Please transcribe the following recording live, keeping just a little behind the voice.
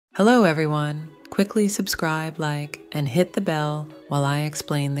Hello everyone! Quickly subscribe, like, and hit the bell while I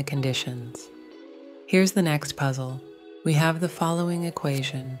explain the conditions. Here's the next puzzle. We have the following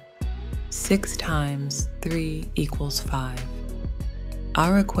equation. 6 times 3 equals 5.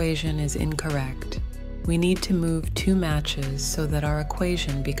 Our equation is incorrect. We need to move 2 matches so that our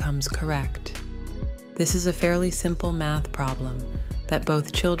equation becomes correct. This is a fairly simple math problem that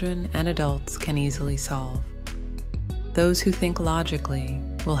both children and adults can easily solve. Those who think logically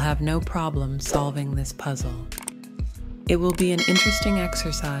will have no problem solving this puzzle. It will be an interesting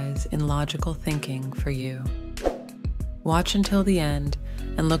exercise in logical thinking for you. Watch until the end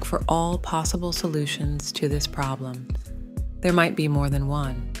and look for all possible solutions to this problem. There might be more than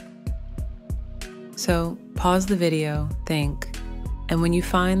one. So pause the video, think, and when you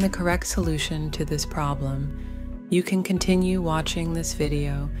find the correct solution to this problem, you can continue watching this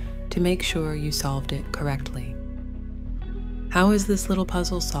video to make sure you solved it correctly. How is this little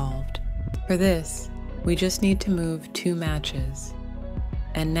puzzle solved? For this, we just need to move 2 matches.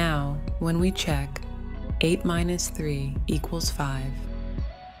 And now, when we check, 8 minus 3 equals 5.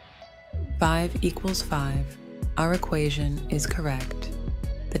 5 equals 5. Our equation is correct.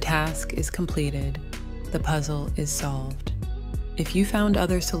 The task is completed. The puzzle is solved. If you found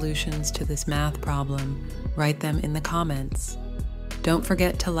other solutions to this math problem, write them in the comments. Don't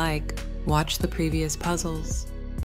forget to watch the previous puzzles,